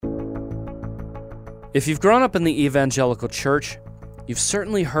If you've grown up in the evangelical church, you've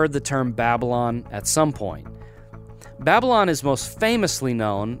certainly heard the term Babylon at some point. Babylon is most famously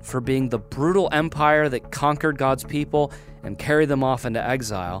known for being the brutal empire that conquered God's people and carried them off into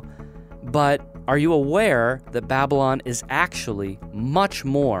exile. But are you aware that Babylon is actually much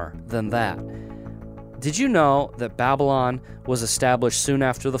more than that? Did you know that Babylon was established soon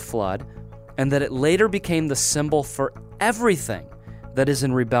after the flood, and that it later became the symbol for everything that is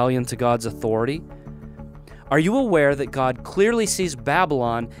in rebellion to God's authority? Are you aware that God clearly sees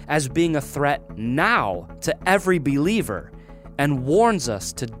Babylon as being a threat now to every believer and warns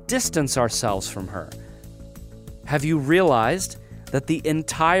us to distance ourselves from her? Have you realized that the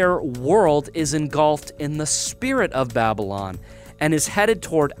entire world is engulfed in the spirit of Babylon and is headed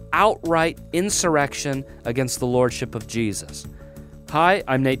toward outright insurrection against the Lordship of Jesus? Hi,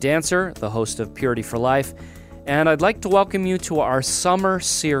 I'm Nate Dancer, the host of Purity for Life, and I'd like to welcome you to our summer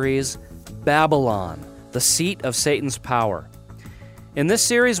series, Babylon, the seat of Satan's power. In this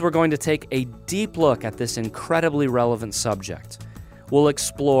series, we're going to take a deep look at this incredibly relevant subject. We'll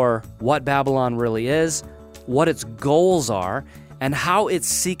explore what Babylon really is, what its goals are, and how it's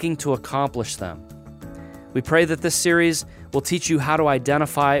seeking to accomplish them. We pray that this series will teach you how to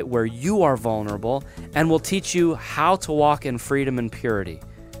identify where you are vulnerable and will teach you how to walk in freedom and purity.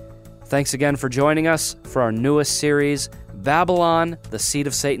 Thanks again for joining us for our newest series, Babylon, the seat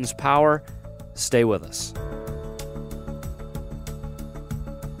of Satan's power. Stay with us.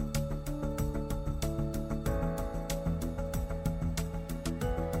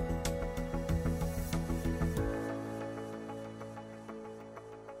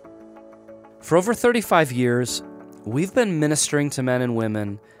 For over 35 years, we've been ministering to men and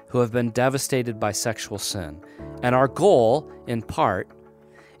women who have been devastated by sexual sin. And our goal, in part,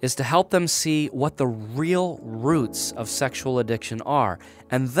 is to help them see what the real roots of sexual addiction are,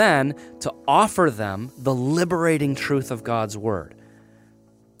 and then to offer them the liberating truth of God's Word.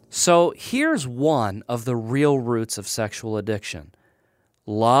 So here's one of the real roots of sexual addiction: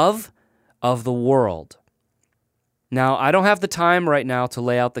 love of the world. Now, I don't have the time right now to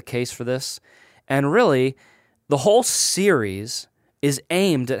lay out the case for this, and really, the whole series is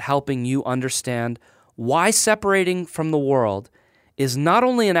aimed at helping you understand why separating from the world is not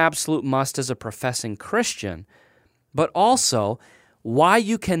only an absolute must as a professing Christian, but also why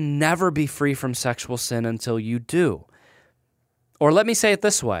you can never be free from sexual sin until you do. Or let me say it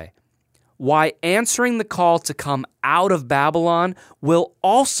this way: why answering the call to come out of Babylon will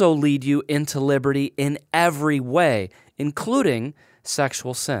also lead you into liberty in every way, including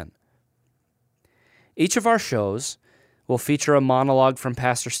sexual sin. Each of our shows will feature a monologue from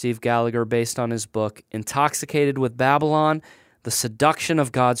Pastor Steve Gallagher based on his book, Intoxicated with Babylon: The Seduction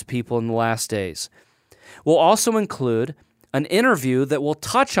of God's People in the Last Days. We'll also include an interview that will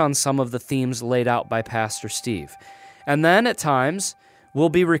touch on some of the themes laid out by Pastor Steve. And then, at times, we'll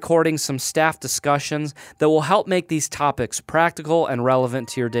be recording some staff discussions that will help make these topics practical and relevant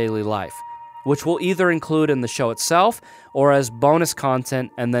to your daily life, which we'll either include in the show itself or as bonus content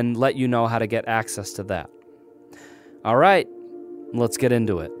and then let you know how to get access to that. All right, let's get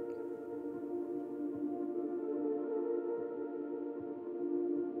into it.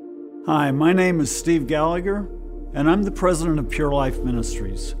 Hi, my name is Steve Gallagher, and I'm the president of Pure Life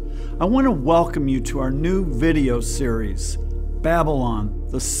Ministries. I want to welcome you to our new video series, Babylon,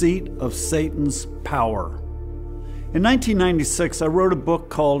 the Seat of Satan's Power. In 1996, I wrote a book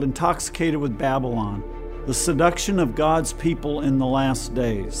called Intoxicated with Babylon: The Seduction of God's People in the Last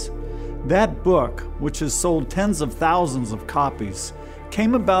Days. That book, which has sold tens of thousands of copies,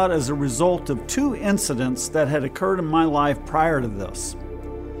 came about as a result of two incidents that had occurred in my life prior to this.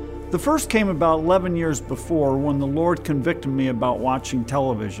 The first came about 11 years before, when the Lord convicted me about watching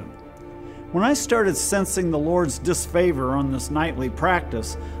television. When I started sensing the Lord's disfavor on this nightly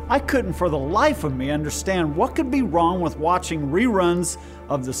practice, I couldn't for the life of me understand what could be wrong with watching reruns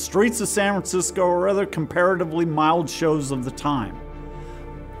of The Streets of San Francisco or other comparatively mild shows of the time.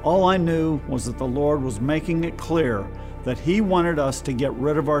 All I knew was that the Lord was making it clear that He wanted us to get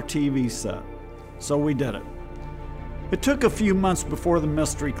rid of our TV set. So we did it. It took a few months before the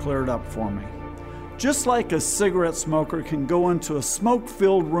mystery cleared up for me. Just like a cigarette smoker can go into a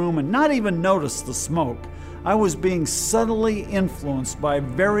smoke-filled room and not even notice the smoke, I was being subtly influenced by a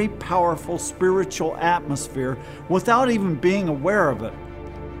very powerful spiritual atmosphere without even being aware of it.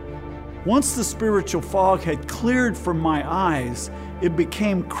 Once the spiritual fog had cleared from my eyes, it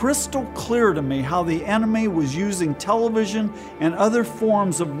became crystal clear to me how the enemy was using television and other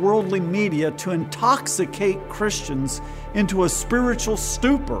forms of worldly media to intoxicate Christians into a spiritual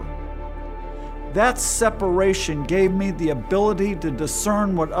stupor. That separation gave me the ability to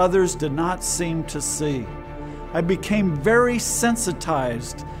discern what others did not seem to see. I became very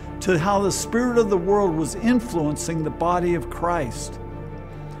sensitized to how the spirit of the world was influencing the body of Christ.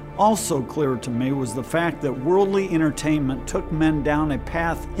 Also clear to me was the fact that worldly entertainment took men down a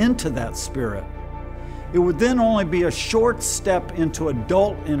path into that spirit. It would then only be a short step into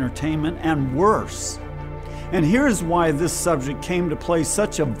adult entertainment and worse. And here's why this subject came to play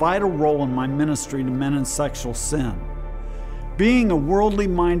such a vital role in my ministry to men in sexual sin. Being a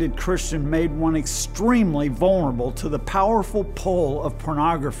worldly-minded Christian made one extremely vulnerable to the powerful pull of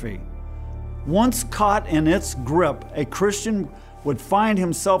pornography. Once caught in its grip, a Christian would find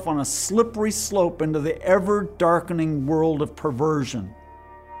himself on a slippery slope into the ever-darkening world of perversion.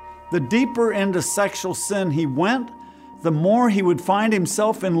 The deeper into sexual sin he went, the more he would find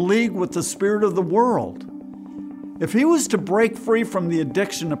himself in league with the spirit of the world. If he was to break free from the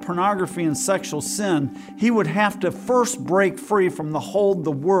addiction to pornography and sexual sin, he would have to first break free from the hold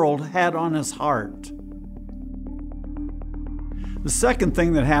the world had on his heart. The second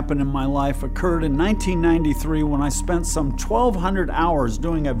thing that happened in my life occurred in 1993 when I spent some 1,200 hours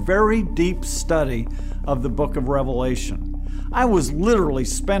doing a very deep study of the book of Revelation. I was literally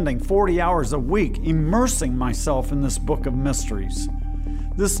spending 40 hours a week immersing myself in this book of mysteries.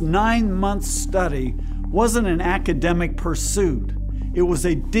 This 9-month study wasn't an academic pursuit. It was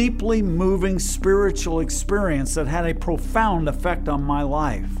a deeply moving spiritual experience that had a profound effect on my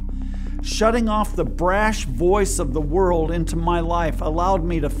life. Shutting off the brash voice of the world into my life allowed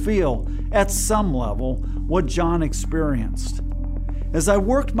me to feel, at some level, what John experienced. As I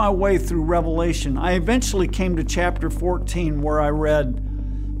worked my way through Revelation, I eventually came to chapter 14 where I read,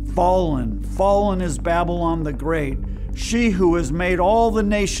 "Fallen, fallen is Babylon the Great, she who has made all the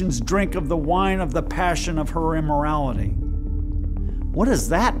nations drink of the wine of the passion of her immorality." What does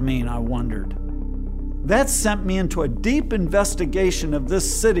that mean, I wondered. That sent me into a deep investigation of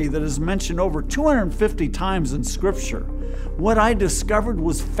this city that is mentioned over 250 times in Scripture. What I discovered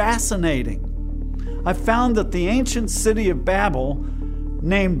was fascinating. I found that the ancient city of Babel,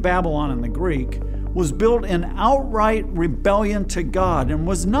 named Babylon in the Greek, was built in outright rebellion to God and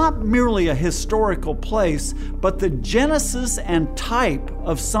was not merely a historical place, but the genesis and type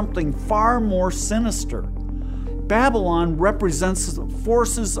of something far more sinister. Babylon represents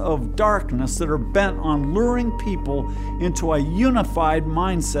forces of darkness that are bent on luring people into a unified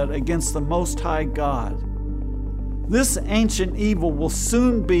mindset against the Most High God. This ancient evil will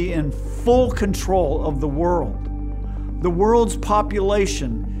soon be in full control of the world. The world's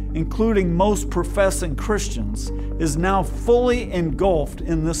population, including most professing Christians, is now fully engulfed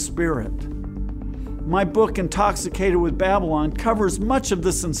in this spirit. My book, Intoxicated with Babylon, covers much of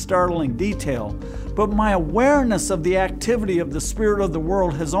this in startling detail, but my awareness of the activity of the spirit of the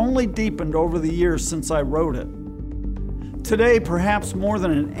world has only deepened over the years since I wrote it. Today, perhaps more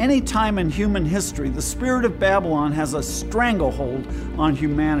than at any time in human history, the spirit of Babylon has a stranglehold on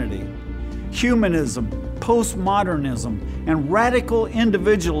humanity. Humanism, postmodernism, and radical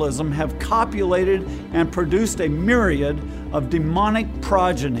individualism have copulated and produced a myriad of demonic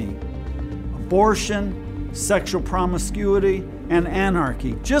progeny. Abortion, sexual promiscuity, and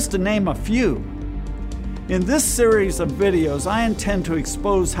anarchy, just to name a few. In this series of videos, I intend to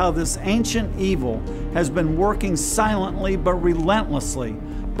expose how this ancient evil has been working silently but relentlessly,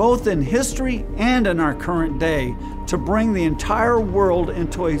 both in history and in our current day, to bring the entire world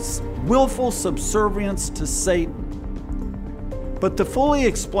into a willful subservience to Satan. But to fully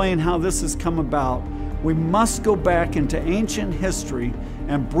explain how this has come about, we must go back into ancient history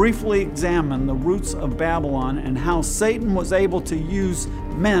and briefly examine the roots of Babylon and how Satan was able to use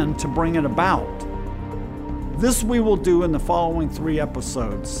men to bring it about. This we will do in the following 3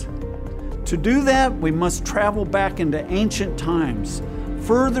 episodes. To do that, we must travel back into ancient times,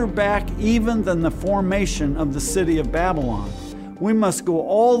 further back even than the formation of the city of Babylon. We must go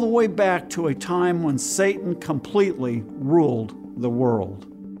all the way back to a time when Satan completely ruled the world.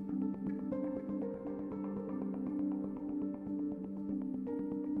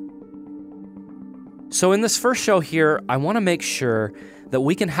 So in this first show here, I want to make sure that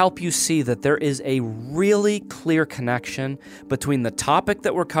we can help you see that there is a really clear connection between the topic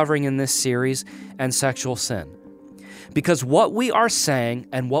that we're covering in this series and sexual sin. Because what we are saying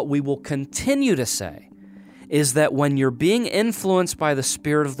and what we will continue to say is that when you're being influenced by the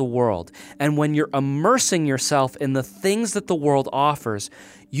spirit of the world and when you're immersing yourself in the things that the world offers,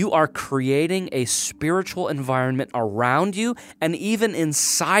 you are creating a spiritual environment around you and even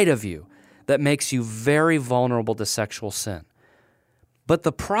inside of you that makes you very vulnerable to sexual sin. But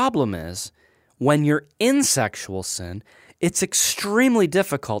the problem is, when you're in sexual sin, it's extremely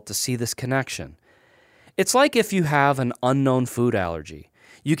difficult to see this connection. It's like if you have an unknown food allergy.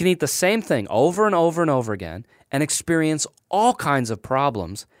 You can eat the same thing over and over and over again and experience all kinds of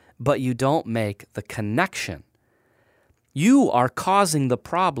problems, but you don't make the connection. You are causing the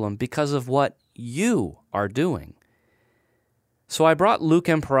problem because of what you are doing. So I brought Luke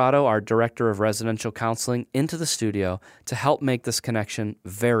Imperato, our Director of Residential Counseling, into the studio to help make this connection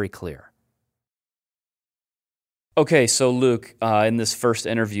very clear. Okay, so Luke, in this first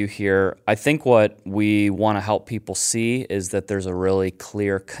interview here, I think what we want to help people see is that there's a really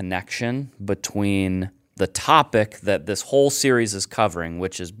clear connection between the topic that this whole series is covering,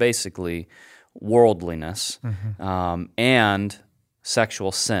 which is basically worldliness, and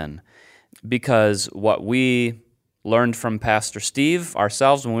sexual sin. Because what we learned from Pastor Steve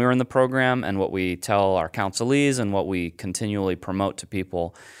ourselves when we were in the program, and what we tell our counselees and what we continually promote to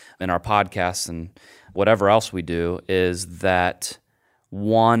people in our podcasts and whatever else we do, is that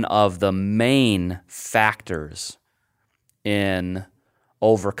one of the main factors in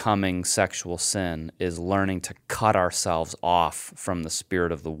overcoming sexual sin is learning to cut ourselves off from the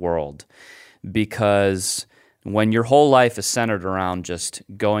spirit of the world. Because when your whole life is centered around just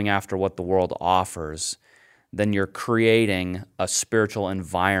going after what the world offers, then you're creating a spiritual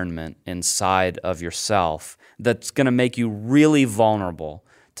environment inside of yourself that's going to make you really vulnerable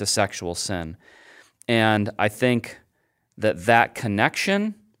to sexual sin. And I think that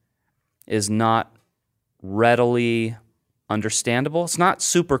connection is not readily understandable. It's not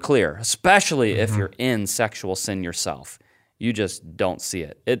super clear, especially if you're in sexual sin yourself. You just don't see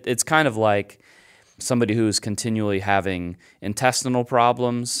it. It's kind of like somebody who's continually having intestinal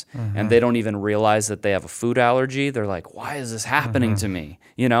problems and they don't even realize that they have a food allergy. They're like, why is this happening to me?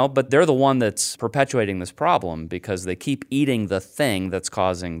 But they're the one that's perpetuating this problem because they keep eating the thing that's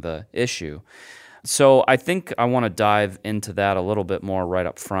causing the issue. So I think I want to dive into that a little bit more right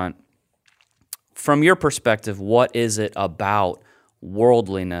up front. From your perspective, what is it about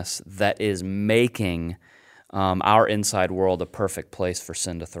worldliness that is making our inside world a perfect place for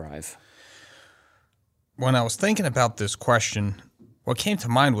sin to thrive? When I was thinking about this question, what came to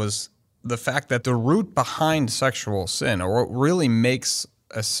mind was the fact that the root behind sexual sin, or what really makes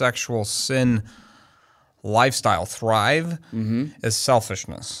a sexual sin lifestyle thrive, is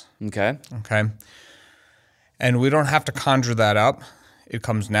selfishness. Okay. And we don't have to conjure that up. It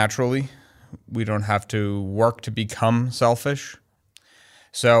comes naturally. We don't have to work to become selfish.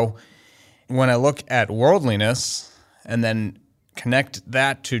 So when I look at worldliness and then connect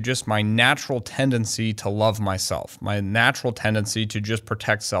that to just my natural tendency to love myself, my natural tendency to just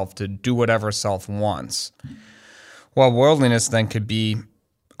protect self, to do whatever self wants, well, worldliness then could be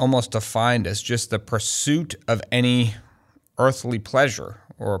almost defined as just the pursuit of any earthly pleasure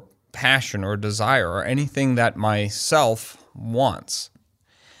or passion or desire or anything that myself wants.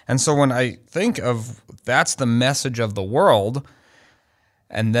 And so when I think of that's the message of the world,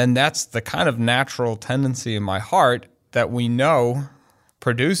 and then that's the kind of natural tendency in my heart that we know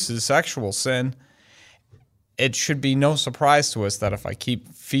produces sexual sin, it should be no surprise to us that if I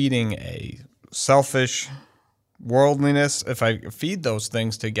keep feeding a selfish worldliness, if I feed those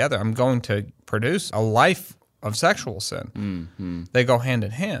things together, I'm going to produce a life of sexual sin. They go hand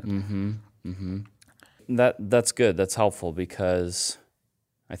in hand. That's good. That's helpful because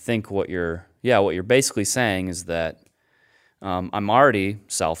I think what you're basically saying is that I'm already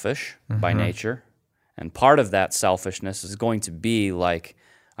selfish by nature, and part of that selfishness is going to be like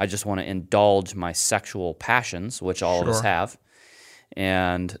I just want to indulge my sexual passions, which all of us have,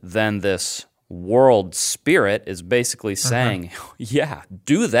 and then this world spirit is basically saying, yeah,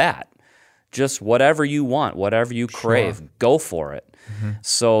 do that. Just whatever you want, whatever you crave, go for it.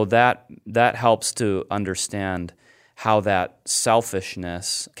 So that helps to understand how that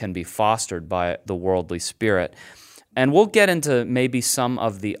selfishness can be fostered by the worldly spirit. And we'll get into maybe some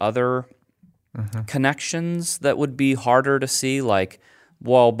of the other connections that would be harder to see, like,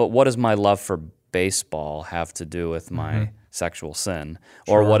 well, but what does my love for baseball have to do with my sexual sin?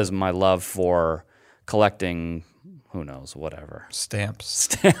 Or what is my love for collecting, who knows, whatever. Stamps.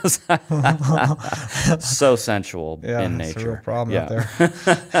 So sensual in nature. It's a real problem out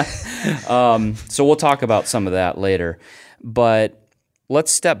there. So we'll talk about some of that later. But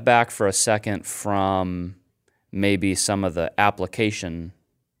let's step back for a second from maybe some of the application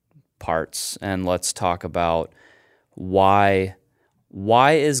parts, and let's talk about why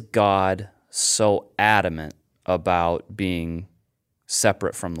is God so adamant about being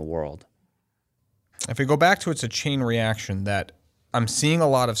separate from the world? If we go back to it's a chain reaction that I'm seeing a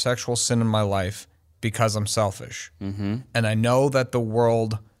lot of sexual sin in my life because I'm selfish. And I know that the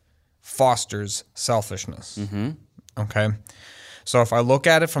world fosters selfishness. Okay? So if I look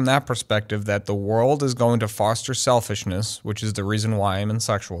at it from that perspective, that the world is going to foster selfishness, which is the reason why I'm in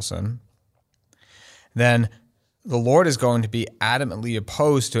sexual sin, then the Lord is going to be adamantly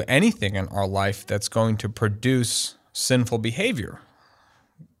opposed to anything in our life that's going to produce sinful behavior.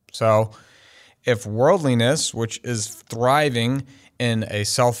 So if worldliness, which is thriving in a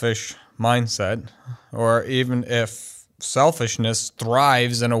selfish mindset, or even if selfishness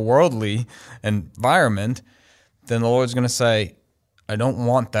thrives in a worldly environment, then the Lord's going to say, I don't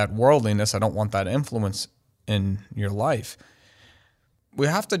want that worldliness. I don't want that influence in your life. We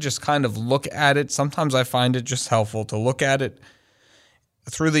have to just kind of look at it. Sometimes I find it just helpful to look at it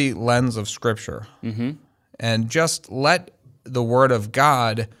through the lens of Scripture and just let the Word of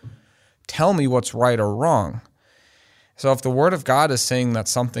God tell me what's right or wrong. So if the Word of God is saying that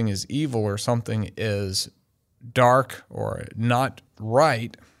something is evil or something is dark or not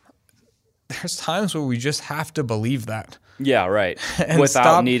right, there's times where we just have to believe that. Yeah, right.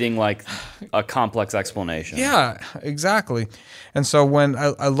 Without needing like a complex explanation. Yeah, exactly. And so when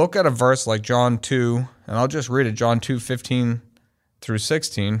I look at a verse like John 2, and I'll just read it, John 2:15 through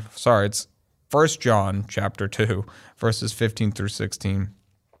 16. Sorry, it's 1 John chapter 2, verses 15 through 16.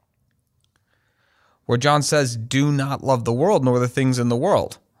 Where John says, do not love the world nor the things in the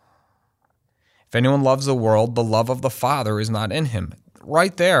world. If anyone loves the world, the love of the Father is not in him.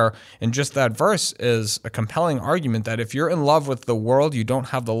 Right there in just that verse is a compelling argument that if you're in love with the world, you don't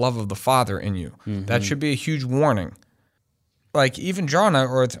have the love of the Father in you. That should be a huge warning. Like even John,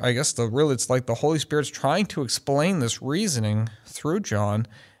 or I guess it's like the Holy Spirit's trying to explain this reasoning through John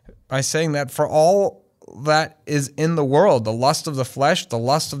by saying that for all that is in the world, the lust of the flesh, the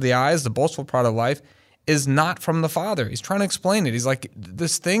lust of the eyes, the boastful pride of life, is not from the Father. He's trying to explain it. He's like,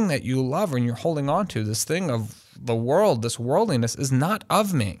 this thing that you love and you're holding on to, this thing of the world, this worldliness, is not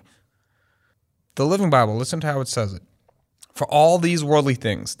of me. The Living Bible, listen to how it says it. For all these worldly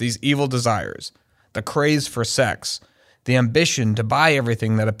things, these evil desires, the craze for sex, the ambition to buy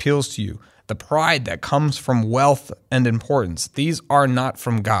everything that appeals to you, the pride that comes from wealth and importance, these are not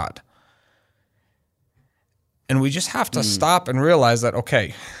from God. And we just have to stop and realize that,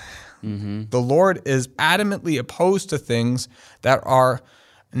 okay, the Lord is adamantly opposed to things that are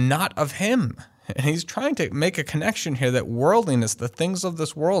not of Him. And He's trying to make a connection here that worldliness, the things of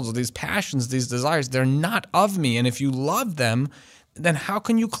this world, these passions, these desires, they're not of me. And if you love them, then how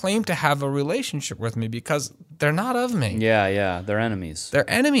can you claim to have a relationship with me? Because they're not of me. Yeah, they're enemies. They're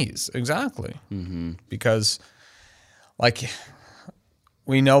enemies, exactly. Because, like,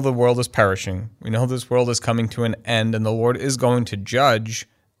 we know the world is perishing. We know this world is coming to an end, and the Lord is going to judge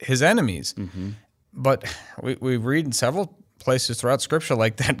His enemies. But we read in several places throughout Scripture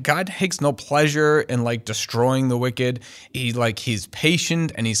like that God takes no pleasure in like destroying the wicked. He's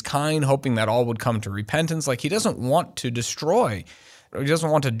patient and He's kind, hoping that all would come to repentance. Like He doesn't want to destroy. He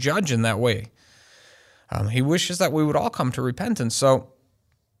doesn't want to judge in that way. He wishes that we would all come to repentance. So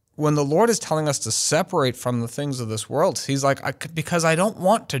when the Lord is telling us to separate from the things of this world, He's like, because I don't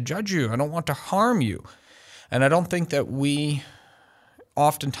want to judge you. I don't want to harm you. And I don't think that we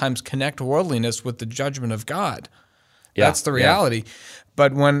oftentimes connect worldliness with the judgment of God. Yeah, that's the reality. Yeah.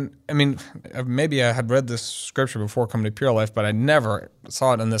 But maybe I had read this scripture before coming to Pure Life, but I never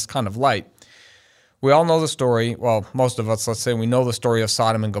saw it in this kind of light. We all know the story, well, most of us, let's say, we know the story of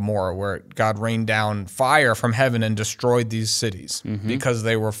Sodom and Gomorrah, where God rained down fire from heaven and destroyed these cities because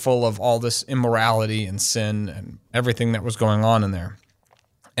they were full of all this immorality and sin and everything that was going on in there.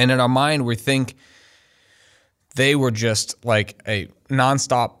 And in our mind, we think they were just like a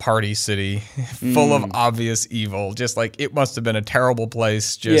nonstop party city full of obvious evil. Just like it must have been a terrible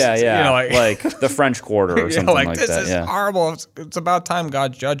place. Just, like the French Quarter or something like that. This is horrible. It's about time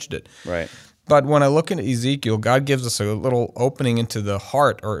God judged it. Right. But when I look into Ezekiel, God gives us a little opening into the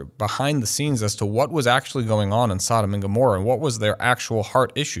heart or behind the scenes as to what was actually going on in Sodom and Gomorrah and what was their actual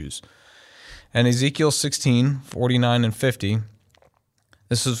heart issues. And Ezekiel 16, 49 and 50,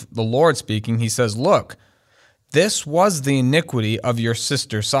 this is the Lord speaking. He says, look, this was the iniquity of your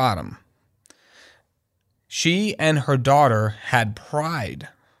sister Sodom. She and her daughter had pride,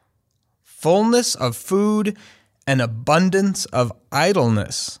 fullness of food, and abundance of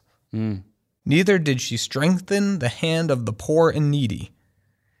idleness. Neither did she strengthen the hand of the poor and needy.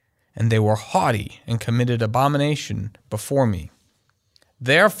 And they were haughty and committed abomination before me.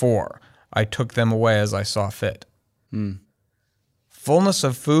 Therefore I took them away as I saw fit. Fullness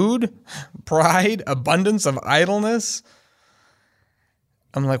of food, pride, abundance of idleness.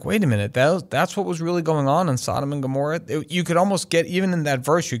 I'm like, wait a minute, that's what was really going on in Sodom and Gomorrah? You could almost get, even in that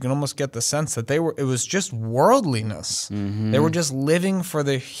verse, you can almost get the sense that it was just worldliness. They were just living for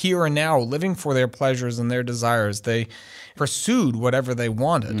the here and now, living for their pleasures and their desires. They pursued whatever they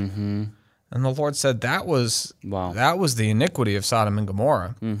wanted. And the Lord said that was the iniquity of Sodom and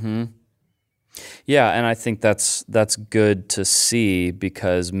Gomorrah. Yeah, and I think that's good to see,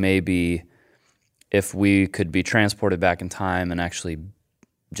 because maybe if we could be transported back in time and actually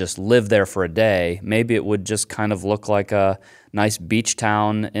just live there for a day, maybe it would just kind of look like a nice beach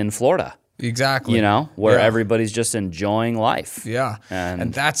town in Florida. Exactly. You know, where everybody's just enjoying life. Yeah.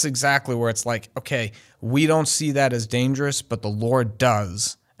 And that's exactly where it's like, okay, we don't see that as dangerous, but the Lord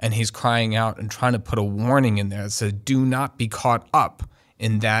does. And he's crying out and trying to put a warning in there that says, do not be caught up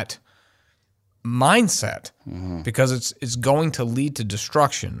in that mindset, because it's going to lead to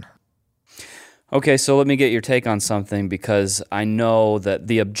destruction. Okay, so let me get your take on something, because I know that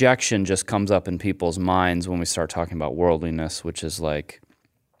the objection just comes up in people's minds when we start talking about worldliness, which is like,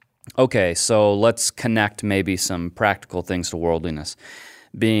 okay, so let's connect maybe some practical things to worldliness.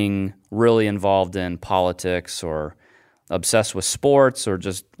 Being really involved in politics, or obsessed with sports, or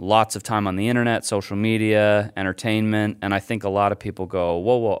just lots of time on the internet, social media, entertainment, and I think a lot of people go,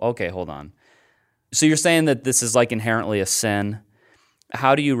 whoa, okay, hold on. So you're saying that this is like inherently a sin?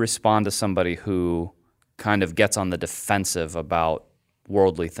 How do you respond to somebody who kind of gets on the defensive about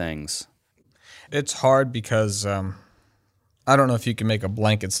worldly things? It's hard because I don't know if you can make a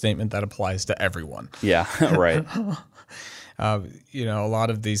blanket statement that applies to everyone. Yeah, right. A lot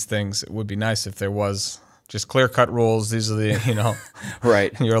of these things, it would be nice if there was just clear-cut rules. These are the,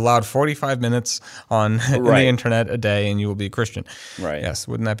 right. You're allowed 45 minutes on the internet a day and you will be a Christian. Right. Yes,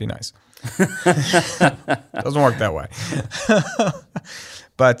 wouldn't that be nice? Doesn't work that way.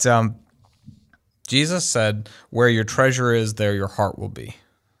 But Jesus said, where your treasure is, there your heart will be.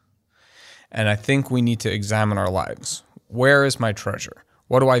 And I think we need to examine our lives. Where is my treasure?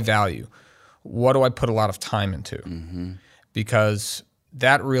 What do I value? What do I put a lot of time into? Because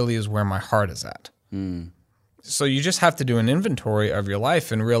that really is where my heart is at. So you just have to do an inventory of your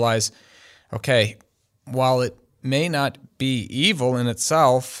life and realize, okay, while it may not be evil in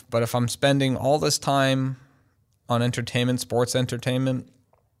itself, but if I'm spending all this time on entertainment, sports entertainment,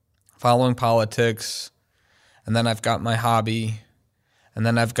 following politics, and then I've got my hobby, and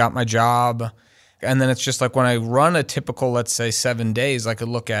then I've got my job, and then it's just like when I run a typical, let's say, 7 days, I could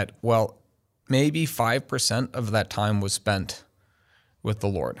look at, well, maybe 5% of that time was spent with the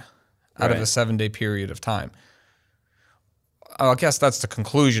Lord out of a 7-day period of time. I guess that's the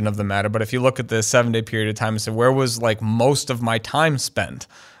conclusion of the matter, but if you look at the 7-day period of time and say, where was like most of my time spent?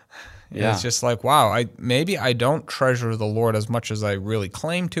 Yeah. It's just like, wow, maybe I don't treasure the Lord as much as I really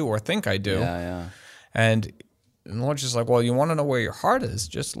claim to or think I do. Yeah. And the Lord's just like, well, you want to know where your heart is?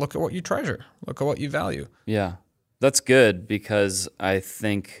 Just look at what you treasure. Look at what you value. Yeah, that's good, because I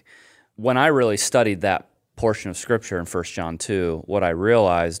think when I really studied that portion of Scripture in 1 John 2, what I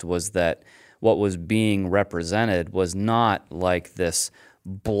realized was that what was being represented was not like this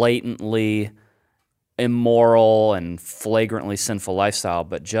blatantly immoral and flagrantly sinful lifestyle,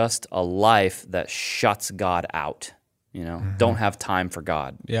 but just a life that shuts God out. Don't have time for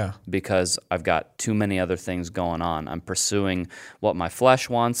God. Yeah. Because I've got too many other things going on. I'm pursuing what my flesh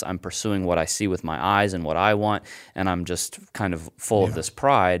wants. I'm pursuing what I see with my eyes and what I want, and I'm just kind of full of this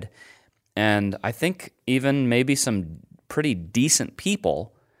pride. And I think even maybe some pretty decent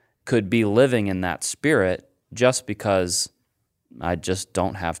people could be living in that spirit just because I just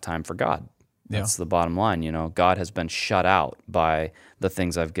don't have time for God. That's the bottom line. God has been shut out by the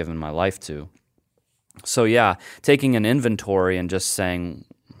things I've given my life to. So taking an inventory and just saying,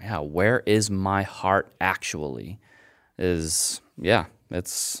 where is my heart actually is,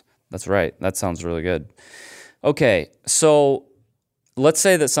 that's right. That sounds really good. Okay, so let's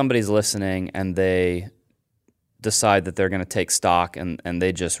say that somebody's listening and they decide that they're going to take stock and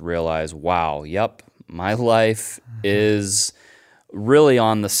they just realize, wow, my life is really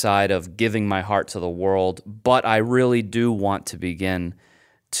on the side of giving my heart to the world, but I really do want to begin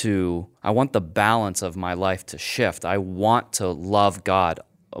I want the balance of my life to shift. I want to love God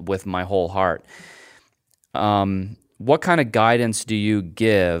with my whole heart. What kind of guidance do you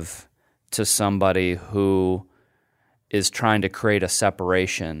give to somebody who is trying to create a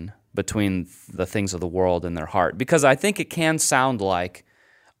separation between the things of the world and their heart? Because I think it can sound like,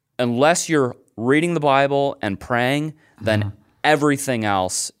 unless you're reading the Bible and praying, then everything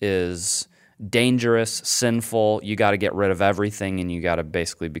else is dangerous, sinful. You got to get rid of everything, and you got to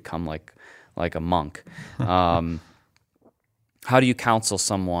basically become like a monk. How do you counsel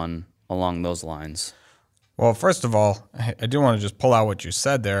someone along those lines? Well, first of all, I do want to just pull out what you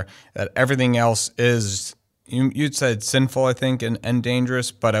said there, that everything else is, you'd said sinful, I think, and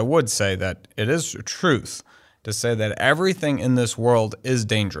dangerous, but I would say that it is truth to say that everything in this world is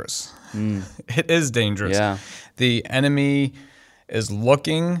dangerous. It is dangerous. Yeah. The enemy is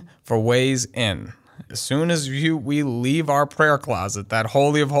looking for ways in. As soon as we leave our prayer closet, that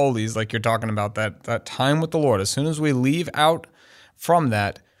holy of holies, like you're talking about, that time with the Lord, as soon as we leave out from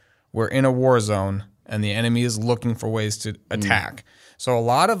that, we're in a war zone, and the enemy is looking for ways to attack. So a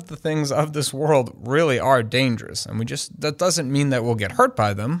lot of the things of this world really are dangerous, and that doesn't mean that we'll get hurt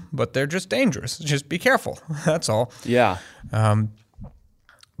by them, but they're just dangerous. Just be careful. That's all. Yeah.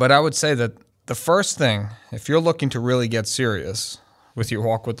 But I would say that the first thing, if you're looking to really get serious with your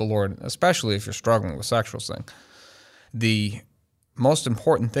walk with the Lord, especially if you're struggling with sexual sin, the most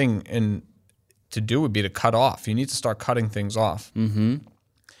important thing to do would be to cut off. You need to start cutting things off. Mm-hmm.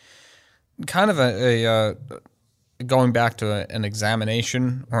 Kind of going back to an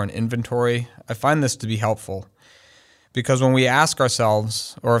examination or an inventory, I find this to be helpful because when we ask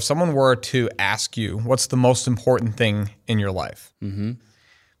ourselves, or if someone were to ask you, what's the most important thing in your life? Mm-hmm.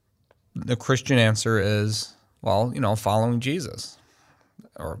 The Christian answer is, well, following Jesus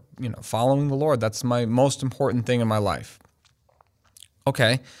or, following the Lord. That's my most important thing in my life.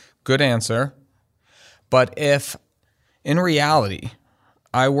 Okay, good answer. But if in reality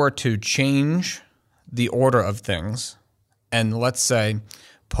I were to change the order of things and let's say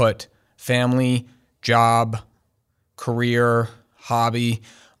put family, job, career, hobby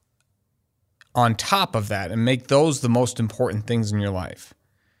on top of that and make those the most important things in your life,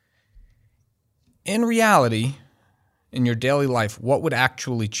 in reality, in your daily life, what would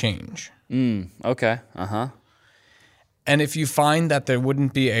actually change? Okay. Uh-huh. And if you find that there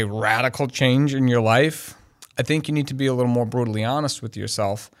wouldn't be a radical change in your life, I think you need to be a little more brutally honest with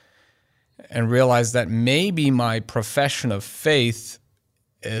yourself and realize that maybe my profession of faith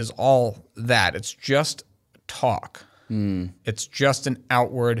is all that. It's just talk. It's just an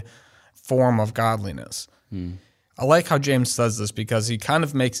outward form of godliness. I like how James says this because he kind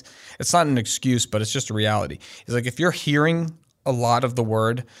of makes, it's not an excuse, but it's just a reality. He's like, if you're hearing a lot of the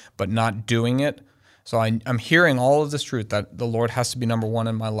word but not doing it, so I'm hearing all of this truth that the Lord has to be number one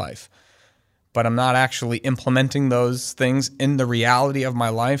in my life, but I'm not actually implementing those things in the reality of my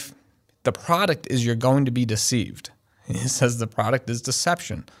life, the product is you're going to be deceived. He says the product is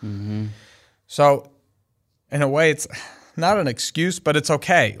deception. Mm-hmm. So in a way, it's not an excuse, but it's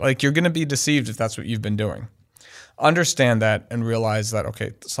okay. Like, you're going to be deceived if that's what you've been doing. Understand that and realize that,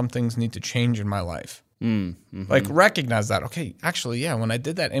 okay, some things need to change in my life. Mm-hmm. Like, recognize that, okay, actually, yeah, when I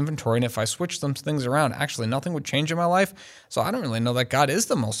did that inventory and if I switched some things around, actually nothing would change in my life. So I don't really know that God is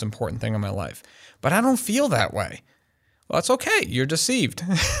the most important thing in my life. But I don't feel that way. Well, that's okay. You're deceived.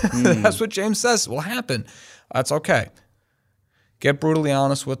 That's what James says will happen. That's okay. Get brutally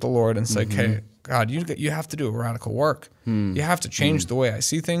honest with the Lord and say, okay, God, you have to do a radical work. You have to change the way I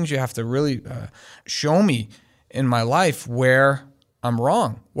see things. You have to really show me in my life where I'm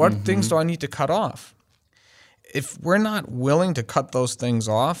wrong. What things do I need to cut off? If we're not willing to cut those things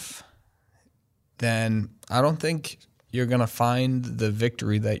off, then I don't think you're going to find the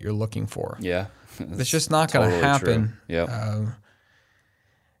victory that you're looking for. Yeah. It's just not going to happen.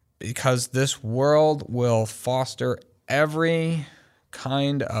 Because this world will foster every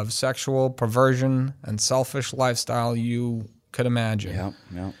kind of sexual perversion and selfish lifestyle you could imagine.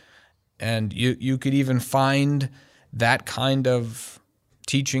 And you could even find that kind of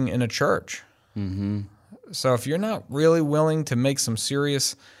teaching in a church. So if you're not really willing to make some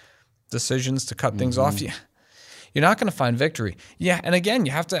serious decisions to cut things off, you're not going to find victory. Yeah, and again,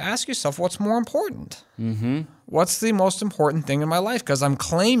 you have to ask yourself, what's more important? What's the most important thing in my life? Because I'm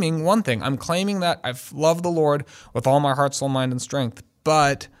claiming one thing. I'm claiming that I love the Lord with all my heart, soul, mind, and strength,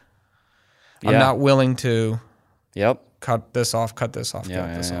 but I'm not willing to cut this off, cut this off.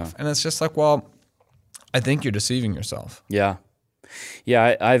 And it's just like, well, I think you're deceiving yourself. Yeah,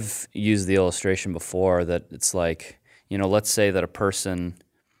 I've used the illustration before that it's like, let's say that a person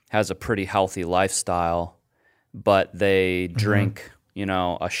has a pretty healthy lifestyle, but they drink,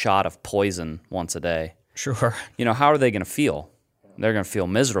 a shot of poison once a day. Sure. How are they going to feel? They're going to feel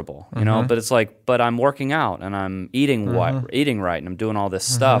miserable, but it's like, but I'm working out and I'm eating right and I'm doing all this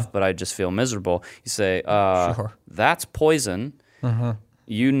stuff, but I just feel miserable. You say, that's poison.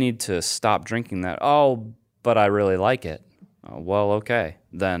 You need to stop drinking that. Oh, but I really like it. Well, okay.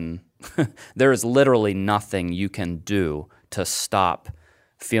 Then there is literally nothing you can do to stop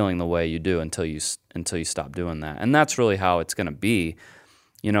feeling the way you do until you stop doing that. And that's really how it's going to be.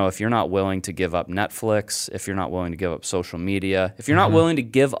 If you're not willing to give up Netflix, if you're not willing to give up social media, if you're not willing to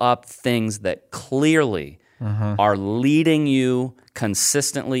give up things that clearly are leading you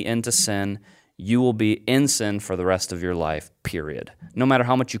consistently into sin, you will be in sin for the rest of your life, period. No matter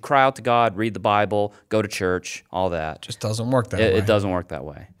how much you cry out to God, read the Bible, go to church, all that. Just doesn't work that way. It doesn't work that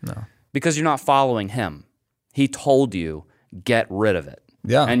way. No. Because you're not following him. He told you, get rid of it.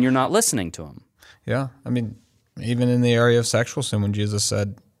 Yeah. And you're not listening to him. Yeah. I mean, even in the area of sexual sin, when Jesus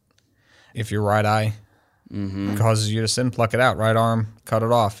said, if your right eye causes you to sin, pluck it out. Right arm, cut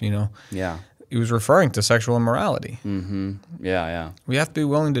it off, Yeah. He was referring to sexual immorality. Yeah. We have to be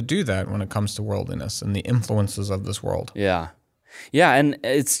willing to do that when it comes to worldliness and the influences of this world. Yeah. Yeah, and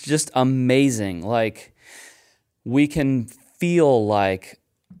it's just amazing. Like, we can feel like,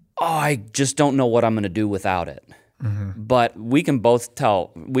 I just don't know what I'm going to do without it. But we can both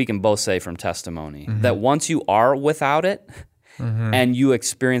say from testimony that once you are without it, and you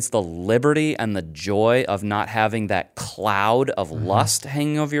experience the liberty and the joy of not having that cloud of lust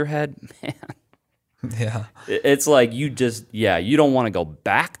hanging over your head, man. Yeah. It's like you don't want to go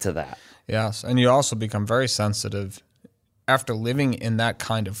back to that. Yes, and you also become very sensitive. After living in that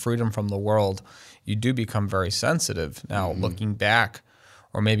kind of freedom from the world, you do become very sensitive. Now, looking back,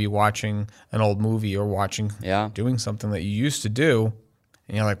 or maybe watching an old movie or doing something that you used to do,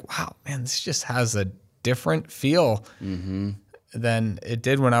 and you're like, wow, man, this just has a different feel than it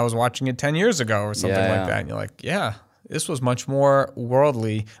did when I was watching it 10 years ago or something like that. And you're like, yeah, this was much more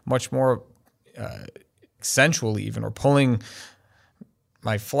worldly, much more sensual even, or pulling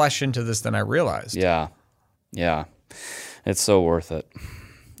my flesh into this than I realized. Yeah. It's so worth it.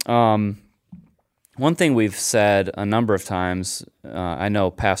 One thing we've said a number of times, I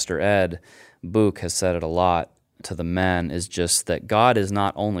know Pastor Ed Book has said it a lot to the men, is just that God is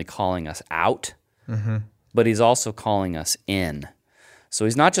not only calling us out, but he's also calling us in. So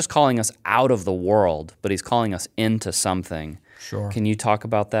he's not just calling us out of the world, but he's calling us into something. Sure. Can you talk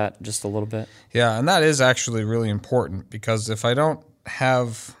about that just a little bit? Yeah, and that is actually really important, because if I don't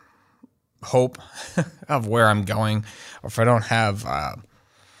have hope of where I'm going, or if I don't have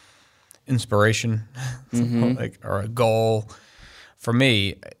inspiration or a goal, for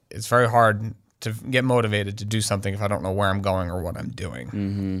me, it's very hard to get motivated to do something if I don't know where I'm going or what I'm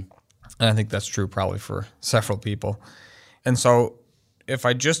doing. And I think that's true probably for several people. And so if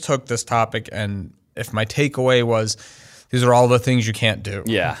I just took this topic and if my takeaway was, these are all the things you can't do.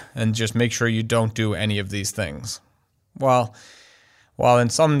 Yeah. And just make sure you don't do any of these things. Well, while in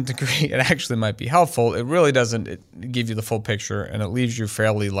some degree it actually might be helpful, it really doesn't give you the full picture, and it leaves you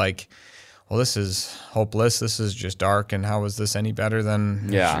fairly like, well, this is hopeless, this is just dark, and how is this any better than...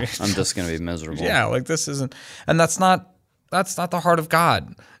 Yeah, I'm just going to be miserable. Yeah, like this isn't... And that's not the heart of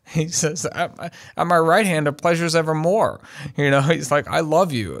God. He says, at my right hand are pleasures evermore. He's like, I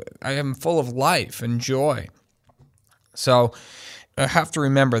love you. I am full of life and joy. So I have to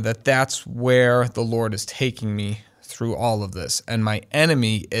remember that that's where the Lord is taking me through all of this. And my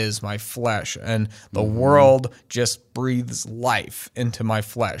enemy is my flesh. And the world just breathes life into my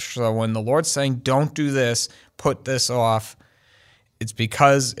flesh. So when the Lord's saying, don't do this, put this off, it's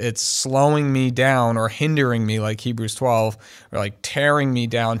because it's slowing me down or hindering me, like Hebrews 12, or like tearing me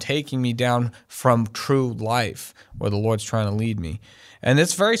down, taking me down from true life where the Lord's trying to lead me. And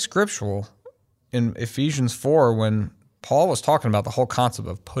it's very scriptural in Ephesians 4 when Paul was talking about the whole concept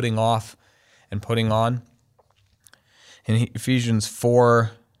of putting off and putting on. In Ephesians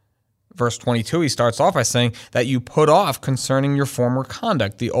 4, verse 22, he starts off by saying that you put off concerning your former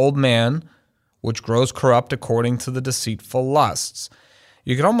conduct, the old man, which grows corrupt according to the deceitful lusts.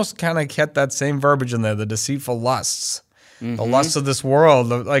 You could almost kind of get that same verbiage in there, the deceitful lusts. The lusts of this world.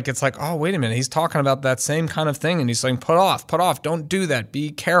 Like, it's like, oh, wait a minute. He's talking about that same kind of thing, and he's saying, put off, don't do that.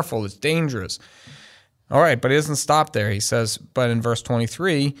 Be careful. It's dangerous. All right, but he doesn't stop there. He says, but in verse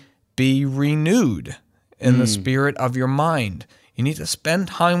 23, be renewed in the spirit of your mind. You need to spend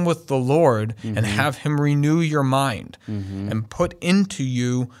time with the Lord and have him renew your mind and put into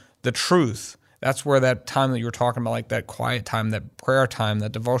you the truth. That's where that time that you were talking about, like that quiet time, that prayer time,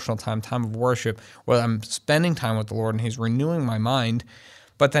 that devotional time, time of worship, where I'm spending time with the Lord and he's renewing my mind.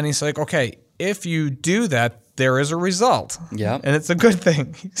 But then he's like, okay, if you do that, there is a result. Yeah. And it's a good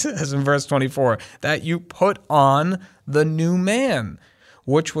thing. He says in verse 24, that you put on the new man,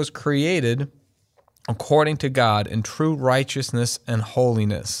 which was created according to God in true righteousness and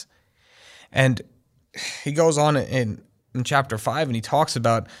holiness. And he goes on in chapter 5 and he talks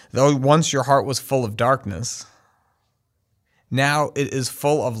about, though once your heart was full of darkness, now it is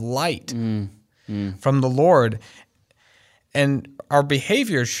full of light from the Lord. And our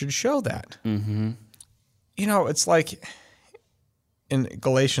behavior should show that. It's like in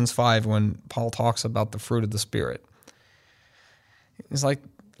Galatians 5 when Paul talks about the fruit of the Spirit. It's like,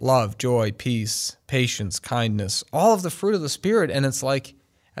 love, joy, peace, patience, kindness, all of the fruit of the Spirit. And it's like,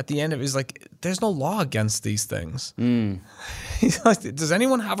 at the end of it, he's like, there's no law against these things. He's like, does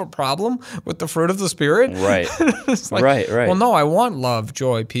anyone have a problem with the fruit of the Spirit? Right. It's like, Right. Well, no, I want love,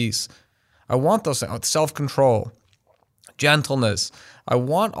 joy, peace. I want those things, self-control, gentleness. I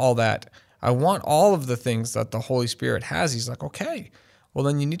want all that. I want all of the things that the Holy Spirit has. He's like, okay, well,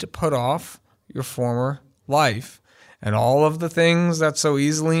 then you need to put off your former life and all of the things that so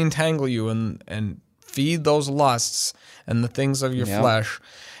easily entangle you and feed those lusts and the things of your flesh.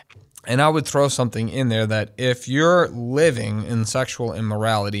 And I would throw something in there that if you're living in sexual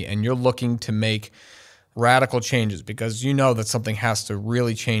immorality and you're looking to make radical changes because you know that something has to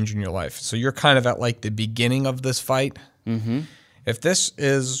really change in your life, so you're kind of at like the beginning of this fight. If this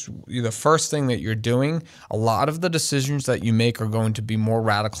is the first thing that you're doing, a lot of the decisions that you make are going to be more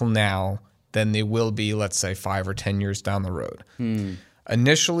radical now than they will be, let's say, 5 or 10 years down the road.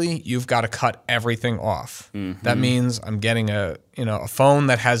 Initially, you've got to cut everything off. That means I'm getting a phone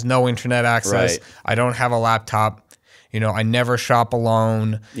that has no internet access. Right. I don't have a laptop. I never shop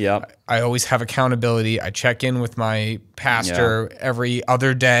alone. Yep. I always have accountability. I check in with my pastor every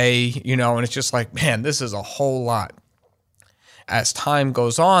other day, and it's just like, man, this is a whole lot. As time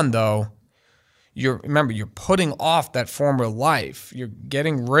goes on, though, you're putting off that former life. You're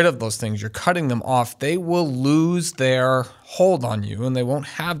getting rid of those things. You're cutting them off. They will lose their hold on you, and they won't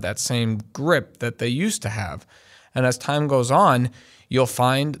have that same grip that they used to have. And as time goes on, you'll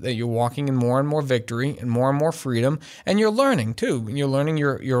find that you're walking in more and more victory and more freedom, and you're learning, too. You're learning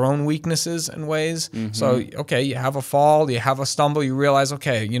your own weaknesses and ways. So, okay, you have a fall, you have a stumble, you realize,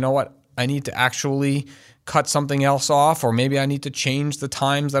 okay, you know what? I need to actually cut something else off, or maybe I need to change the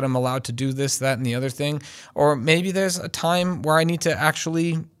times that I'm allowed to do this, that, and the other thing. Or maybe there's a time where I need to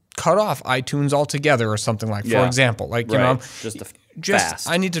actually cut off iTunes altogether or something like, for example, like, fast.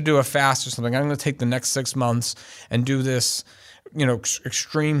 I need to do a fast or something. I'm going to take the next 6 months and do this,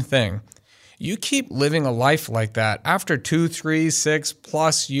 extreme thing. You keep living a life like that after 2, 3,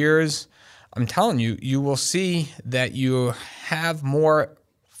 6+ years, I'm telling you, you will see that you have more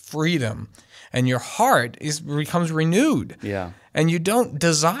freedom. And your heart becomes renewed. Yeah. And you don't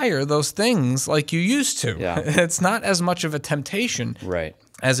desire those things like you used to. Yeah. It's not as much of a temptation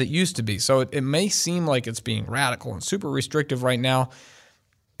as it used to be. So it may seem like it's being radical and super restrictive right now,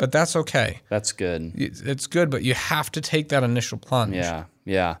 but that's okay. That's good. It's good, but you have to take that initial plunge.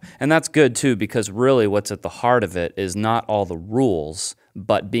 Yeah. And that's good, too, because really what's at the heart of it is not all the rules,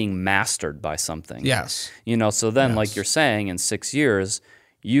 but being mastered by something. Yes. So then, like you're saying, in 6 years,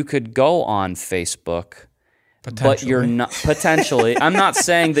 you could go on Facebook, but you're not potentially. I'm not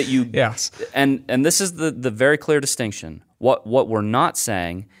saying that you. Yes. And this is the very clear distinction. What we're not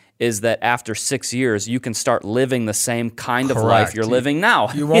saying is that after 6 years you can start living the same kind of life you're living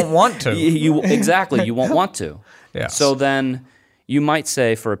now. You won't want to. Exactly. You won't want to. Yes. So then you might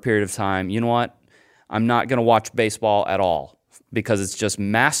say for a period of time, you know what? I'm not going to watch baseball at all because it's just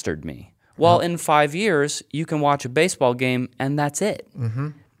mastered me. Well, in 5 years, you can watch a baseball game, and that's it.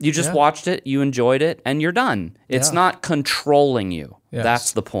 You just watched it, you enjoyed it, and you're done. It's not controlling you. Yes.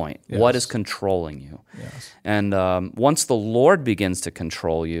 That's the point. Yes. What is controlling you? Yes. And once the Lord begins to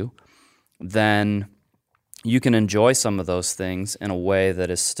control you, then you can enjoy some of those things in a way that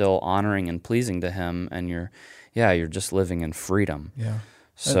is still honoring and pleasing to Him, and you're just living in freedom. Yeah.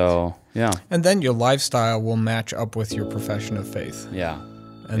 So, And then your lifestyle will match up with your profession of faith. Yeah.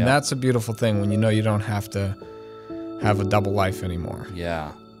 And that's a beautiful thing when you don't have to have a double life anymore.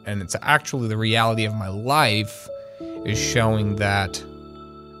 Yeah. And it's actually the reality of my life is showing that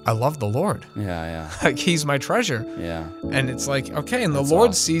I love the Lord. Yeah. Like He's my treasure. Yeah. And it's like, okay, and the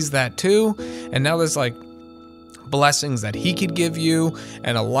Lord sees that too. And now there's like blessings that He could give you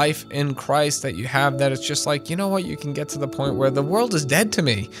and a life in Christ that you have that it's just like, you know what, you can get to the point where the world is dead to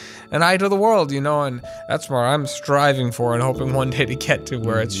me and I to the world, and that's where I'm striving for and hoping one day to get to,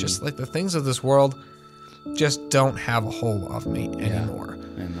 where it's just like the things of this world just don't have a hold of me anymore.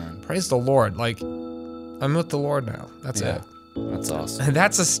 Amen. Praise the Lord. Like, I'm with the Lord now. That's it. That's awesome. And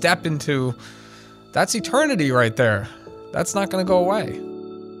that's a step into, that's eternity right there. That's not going to go away.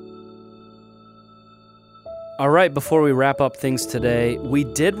 All right, before we wrap up things today, we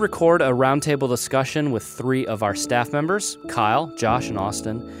did record a roundtable discussion with 3 of our staff members, Kyle, Josh, and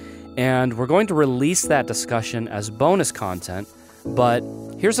Austin, and we're going to release that discussion as bonus content, but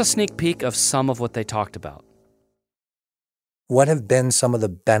here's a sneak peek of some of what they talked about. What have been some of the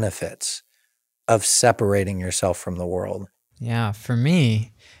benefits of separating yourself from the world? Yeah, for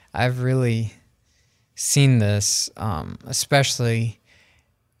me, I've really seen this, especially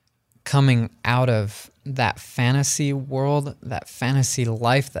coming out of that fantasy world, that fantasy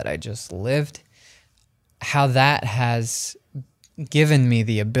life that I just lived, how that has given me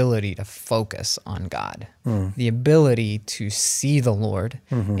the ability to focus on God, the ability to see the Lord,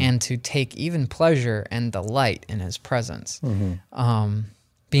 and to take even pleasure and delight in His presence.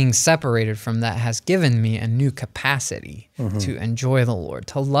 Being separated from that has given me a new capacity to enjoy the Lord,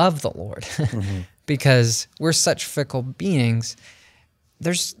 to love the Lord, because we're such fickle beings.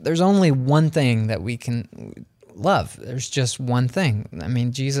 There's only one thing that we can love. There's just one thing. I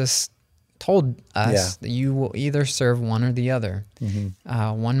mean, Jesus told us that you will either serve one or the other,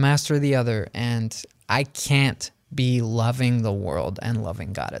 one master or the other, and I can't be loving the world and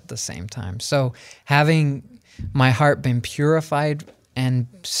loving God at the same time. So having my heart been purified and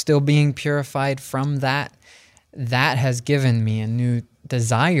still being purified from that has given me a new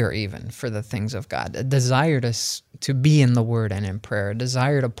desire even for the things of God, a desire to be in the Word and in prayer, a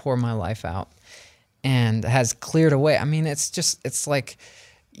desire to pour my life out, and has cleared away. I mean, it's like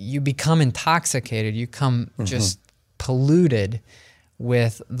you become intoxicated, you come just polluted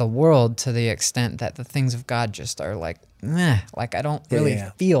with the world to the extent that the things of God just are like, meh, like I don't really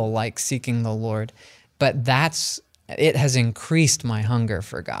feel like seeking the Lord. But it has increased my hunger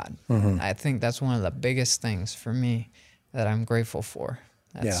for God. I think that's one of the biggest things for me that I'm grateful for.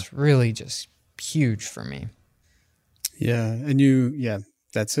 That's really just huge for me. Yeah, and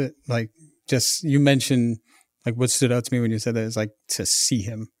that's it. Like, just, you mentioned, like, what stood out to me when you said that is like to see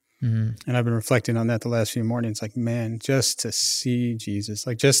Him. And I've been reflecting on that the last few mornings. Like, man, just to see Jesus,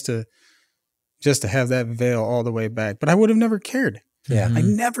 like just to have that veil all the way back. But I would have never cared. Yeah. I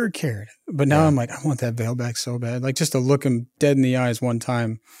never cared. But now I'm like, I want that veil back so bad. Like, just to look Him dead in the eyes one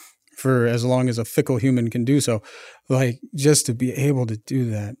time for as long as a fickle human can do so. Like, just to be able to do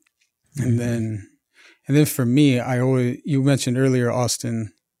that. And then for me, you mentioned earlier,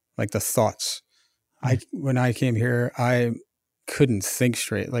 Austin, like the thoughts. When I came here, I couldn't think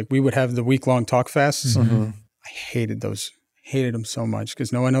straight. Like, we would have the week-long talk fasts. I hated those. Hated them so much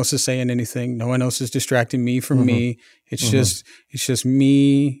because no one else is saying anything. No one else is distracting me from me. It's just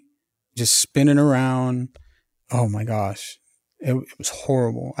me just spinning around. Oh my gosh. It was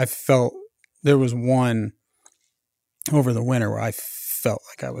horrible. I felt there was one over the winter where I felt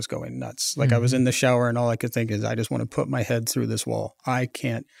like I was going nuts. Like I was in the shower and all I could think is, I just want to put my head through this wall. I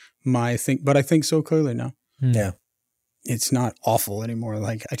can't but I think so clearly now. Yeah. It's not awful anymore.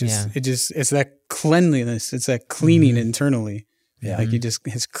 Like it's that cleanliness. It's that cleaning internally. Yeah. Like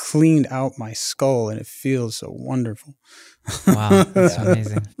it's cleaned out my skull and it feels so wonderful. Wow. That's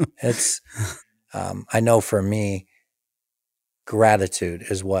amazing. It's, I know for me, gratitude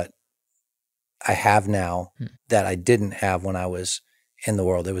is what I have now that I didn't have when I was in the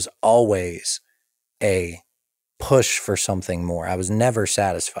world. It was always a push for something more. I was never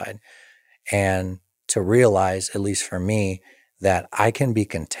satisfied. And to realize, at least for me, that I can be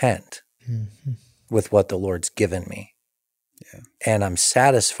content with what the Lord's given me. Yeah. And I'm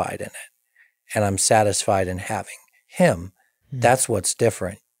satisfied in it. And I'm satisfied in having Him. That's what's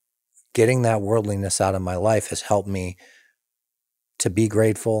different. Getting that worldliness out of my life has helped me to be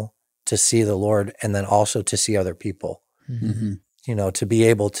grateful, to see the Lord, and then also to see other people. You know, to be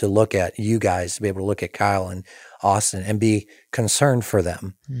able to look at you guys, to be able to look at Kyle and Austin and be concerned for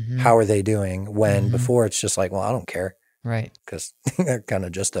them. How are they doing? When before it's just like, well, I don't care. Right. Because they're kind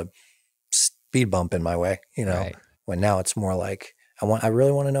of just a speed bump in my way, you know, when now it's more like, I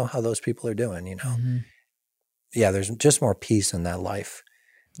really want to know how those people are doing, you know? Yeah, there's just more peace in that life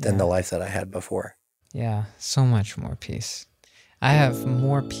than the life that I had before. Yeah, so much more peace. I have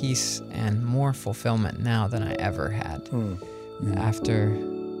more peace and more fulfillment now than I ever had. After,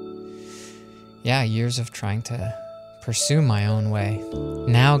 years of trying to pursue my own way.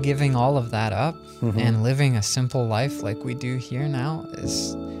 Now giving all of that up and living a simple life like we do here now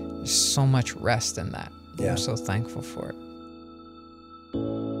there's so much rest in that. I'm so thankful for it.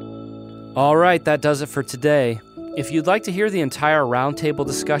 All right, that does it for today. If you'd like to hear the entire roundtable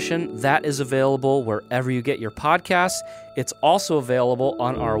discussion, that is available wherever you get your podcasts. It's also available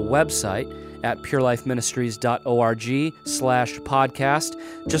on our website at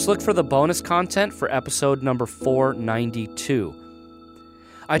purelifeministries.org/podcast. Just look for the bonus content for episode number 492.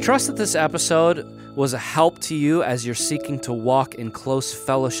 I trust that this episode was a help to you as you're seeking to walk in close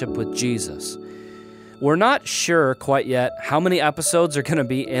fellowship with Jesus. We're not sure quite yet how many episodes are going to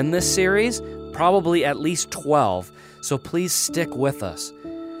be in this series, probably at least 12, so please stick with us.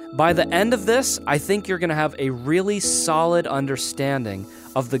 By the end of this, I think you're going to have a really solid understanding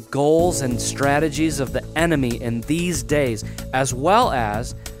of the goals and strategies of the enemy in these days, as well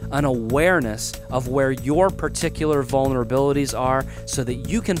as an awareness of where your particular vulnerabilities are so that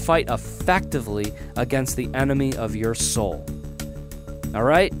you can fight effectively against the enemy of your soul. All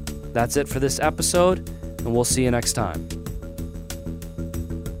right, that's it for this episode, and we'll see you next time.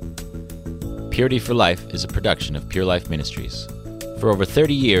 Purity for Life is a production of Pure Life Ministries. For over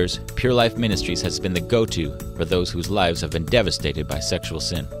 30 years, Pure Life Ministries has been the go-to for those whose lives have been devastated by sexual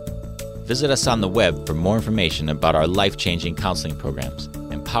sin. Visit us on the web for more information about our life-changing counseling programs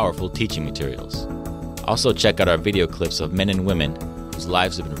and powerful teaching materials. Also check out our video clips of men and women whose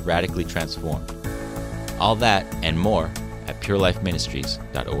lives have been radically transformed. All that and more at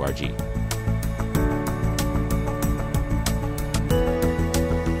purelifeministries.org.